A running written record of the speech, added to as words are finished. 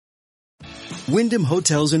Wyndham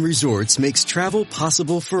Hotels and Resorts makes travel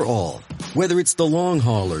possible for all. Whether it's the long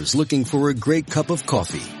haulers looking for a great cup of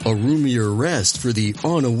coffee, a roomier rest for the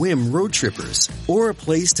on-a-whim road trippers, or a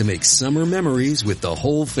place to make summer memories with the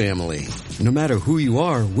whole family. No matter who you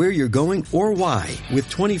are, where you're going, or why, with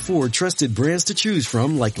 24 trusted brands to choose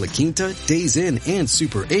from like La Quinta, Days Inn, and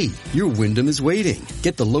Super 8, your Wyndham is waiting.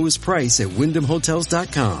 Get the lowest price at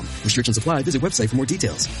WyndhamHotels.com. Restrictions apply. Visit website for more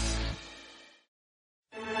details.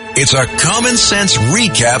 It's a common sense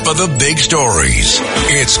recap of the big stories.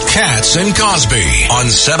 It's Katz and Cosby on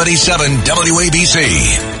 77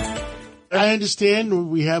 WABC. I understand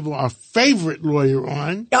we have our favorite lawyer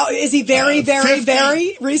on. Oh, is he very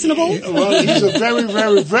reasonable? Well, he's a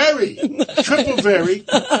very, triple very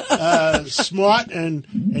smart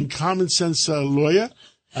and common sense lawyer,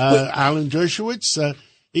 Alan Dershowitz.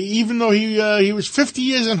 Even though he was 50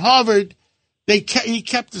 years in Harvard, he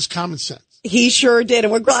kept his common sense. He sure did.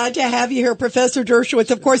 And we're glad to have you here, Professor Dershowitz.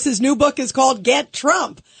 Of course, his new book is called Get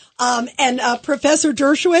Trump. Professor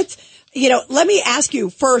Dershowitz, let me ask you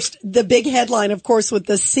first, the big headline, of course, with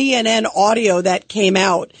the CNN audio that came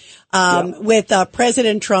out, with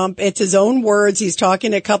President Trump. It's his own words. He's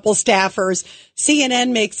talking to a couple staffers.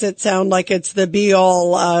 CNN makes it sound like it's the be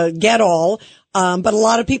all, get all. But a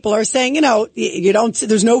lot of people are saying,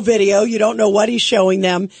 there's no video. You don't know what he's showing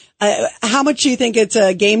them. How much do you think it's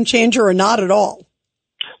a game changer or not at all?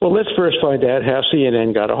 Well, let's first find out how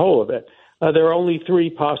CNN got a hold of it. There are only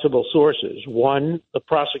three possible sources. One, the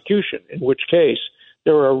prosecution, in which case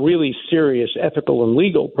there are really serious ethical and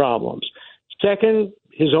legal problems. Second,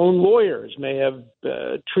 his own lawyers may have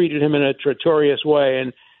treated him in a traitorous way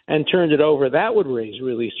and turned it over. That would raise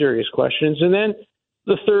really serious questions. And then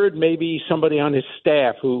the third, maybe somebody on his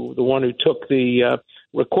staff the one who took the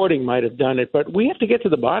recording might have done it. But we have to get to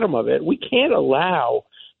the bottom of it. We can't allow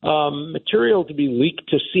material to be leaked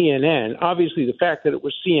to CNN. Obviously, the fact that it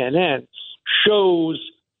was CNN shows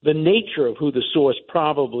the nature of who the source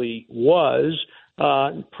probably was,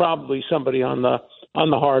 probably somebody on the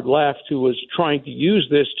hard left who was trying to use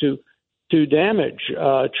this to damage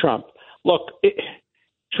Trump. Look,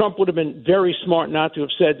 Trump would have been very smart not to have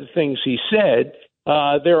said the things he said.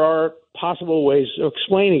 There are possible ways of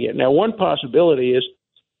explaining it. Now, one possibility is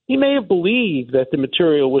he may have believed that the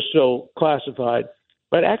material was still classified,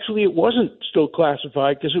 but actually it wasn't still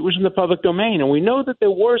classified because it was in the public domain. And we know that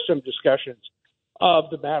there were some discussions of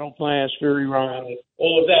the battle plans for Iran and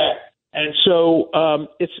all of that. And so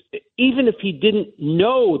it's even if he didn't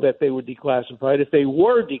know that they were declassified, if they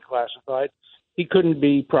were declassified, he couldn't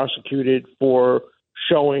be prosecuted for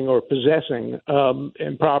showing or possessing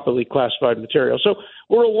improperly classified material. So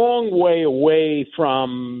we're a long way away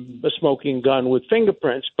from a smoking gun with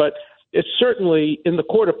fingerprints, but it's certainly in the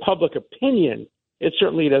court of public opinion, it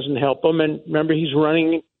certainly doesn't help him. And remember, he's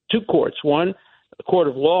running two courts, one, a court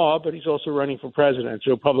of law, but he's also running for president.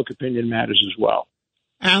 So public opinion matters as well.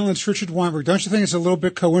 Alan, it's Richard Weinberg. Don't you think it's a little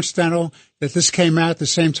bit coincidental that this came out at the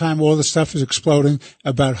same time all the stuff is exploding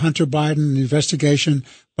about Hunter Biden and the investigation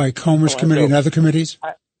by Comer's committee and other committees?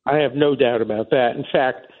 I have no doubt about that. In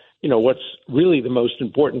fact, what's really the most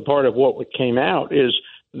important part of what came out is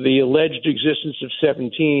the alleged existence of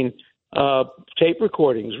 17 tape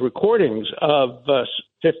recordings of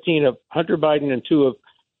 15 of Hunter Biden and 2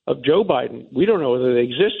 of Joe Biden. We don't know whether they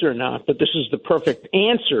exist or not, but this is the perfect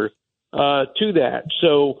answer to that.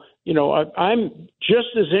 So, I'm just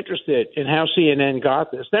as interested in how CNN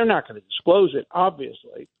got this. They're not going to disclose it,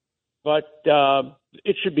 obviously, but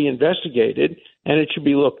it should be investigated and it should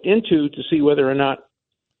be looked into to see whether or not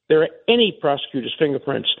there are any prosecutors'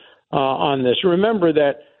 fingerprints on this. Remember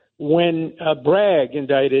that when Bragg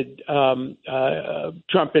indicted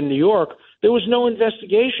Trump in New York, there was no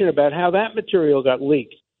investigation about how that material got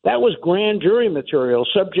leaked. That was grand jury material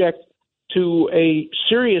subject to a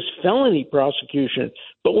serious felony prosecution.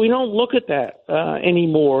 But we don't look at that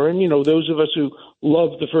anymore. And, those of us who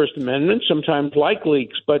love the First Amendment sometimes like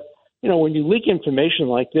leaks. But, when you leak information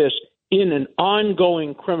like this in an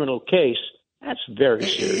ongoing criminal case, that's very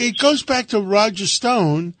serious. It goes back to Roger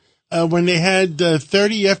Stone when they had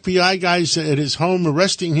 30 FBI guys at his home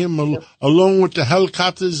arresting him along with the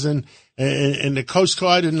helicopters and the Coast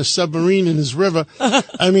Guard and the submarine in his river.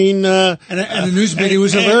 I mean, and the news media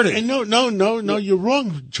was alerted. No, you're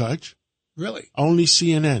wrong, Judge. Really? Only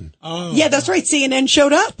CNN. Oh. Yeah, that's right. CNN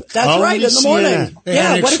showed up. That's only right, in the morning. They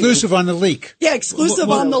had an exclusive on the leak. Yeah, exclusive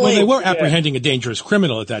on the leak. Well, they were apprehending a dangerous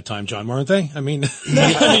criminal at that time, John, weren't they? I mean,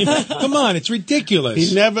 come on, it's ridiculous.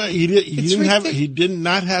 He did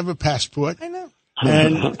not have a passport. I know.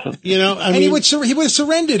 And, And he would have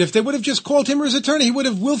surrendered. If they would have just called him or his attorney, he would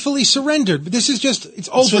have willfully surrendered. But this is just, it's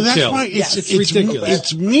overkill. So that's why it's ridiculous.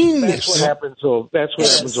 It's meanness. That's what happens all the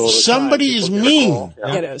time. Somebody is mean.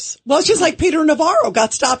 It is. Well, it's just like Peter Navarro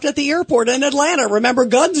got stopped at the airport in Atlanta. Remember,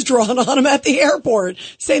 guns drawn on him at the airport.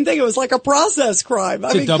 Same thing. It was like a process crime.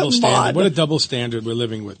 It's a double standard. What a double standard we're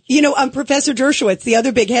living with. Professor Dershowitz, the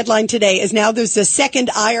other big headline today is now there's a second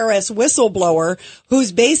IRS whistleblower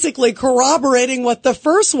who's basically corroborating what the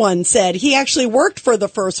first one said. He actually worked for the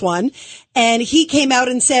first one, and he came out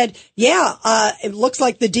and said, it looks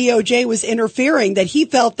like the DOJ was interfering, that he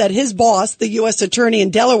felt that his boss, the U.S. attorney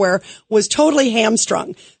in Delaware, was totally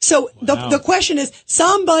hamstrung. So the question is,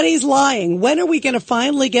 somebody's lying. When are we going to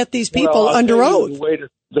finally get these people under oath?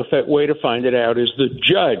 The way to find it out is the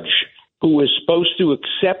judge who is supposed to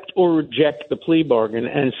accept or reject the plea bargain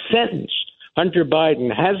and sentence Hunter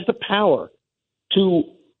Biden has the power to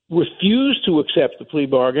refuse to accept the plea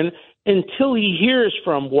bargain until he hears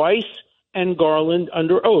from Weiss and Garland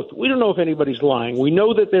under oath. We don't know if anybody's lying. We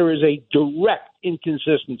know that there is a direct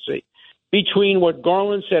inconsistency between what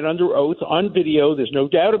Garland said under oath on video, there's no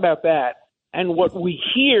doubt about that, and what we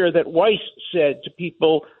hear that Weiss said to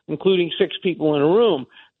people, including 6 people in a room,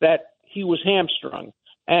 that he was hamstrung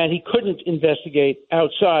and he couldn't investigate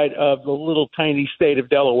outside of the little tiny state of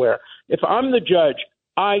Delaware. If I'm the judge,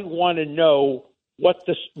 I want to know what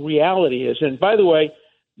the reality is. And by the way,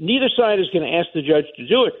 neither side is going to ask the judge to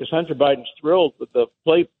do it because Hunter Biden's thrilled with the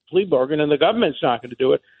plea bargain and the government's not going to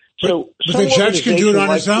do it. So but the judge can do it on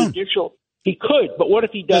his own. He could, but what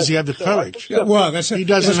if he does? Does he have the courage? He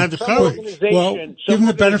doesn't have the courage. Well, give him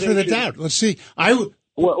the benefit of the doubt. Let's see. No.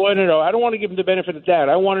 I don't want to give him the benefit of the doubt.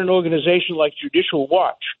 I want an organization like Judicial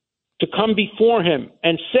Watch to come before him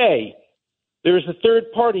and say, there is a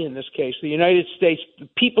third party in this case, the United States, the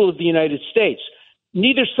people of the United States.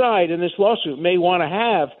 Neither side in this lawsuit may want to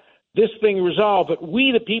have this thing resolved, but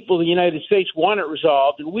we, the people of the United States, want it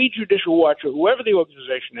resolved, and we, Judicial Watch, or whoever the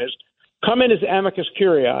organization is, come in as amicus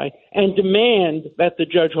curiae and demand that the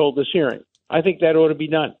judge hold this hearing. I think that ought to be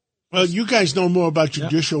done. Well, you guys know more about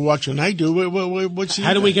Judicial Watch than I do.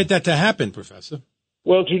 How do we get that to happen, Professor?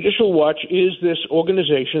 Well, Judicial Watch is this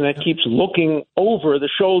organization that keeps looking over the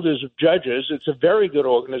shoulders of judges. It's a very good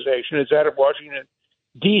organization. It's out of Washington,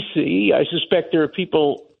 D.C. I suspect there are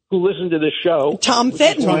people who listen to this show. Tom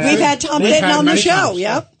Fitton. We've had Tom Fitton on the show.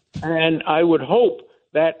 Yep. And I would hope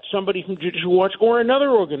that somebody from Judicial Watch or another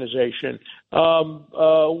organization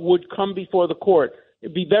would come before the court.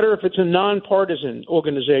 It'd be better if it's a nonpartisan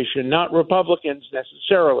organization, not Republicans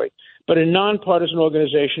necessarily, but a nonpartisan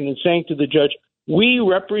organization, and saying to the judge, we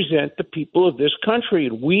represent the people of this country,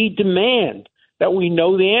 and we demand that we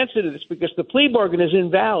know the answer to this because the plea bargain is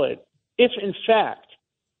invalid if, in fact,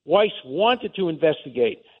 Weiss wanted to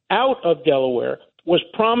investigate out of Delaware, was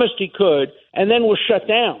promised he could, and then was shut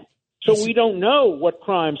down. So we don't know what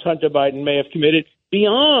crimes Hunter Biden may have committed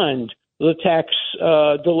beyond the tax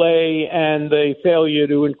delay and the failure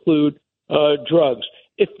to include drugs.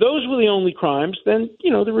 If those were the only crimes, then,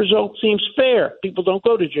 the result seems fair. People don't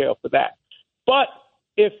go to jail for that. But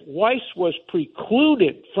if Weiss was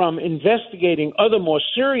precluded from investigating other more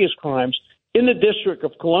serious crimes in the District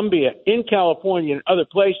of Columbia, in California, and other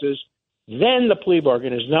places, then the plea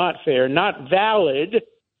bargain is not fair, not valid,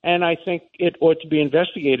 and I think it ought to be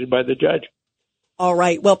investigated by the judge. All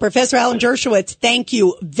right. Well, Professor Alan Dershowitz, thank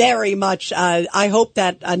you very much. I hope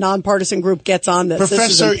that a nonpartisan group gets on this. Professor,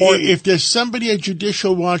 this is important. If there's somebody at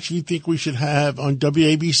Judicial Watch you think we should have on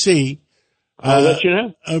WABC, I'll let you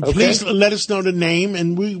know. Please let us know the name,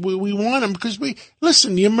 and we want them because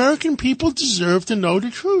listen, the American people deserve to know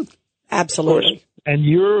the truth. Absolutely. And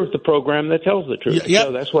you're the program that tells the truth.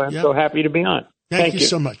 So that's why I'm so happy to be on. Thank you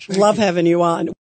so much. Love having you on.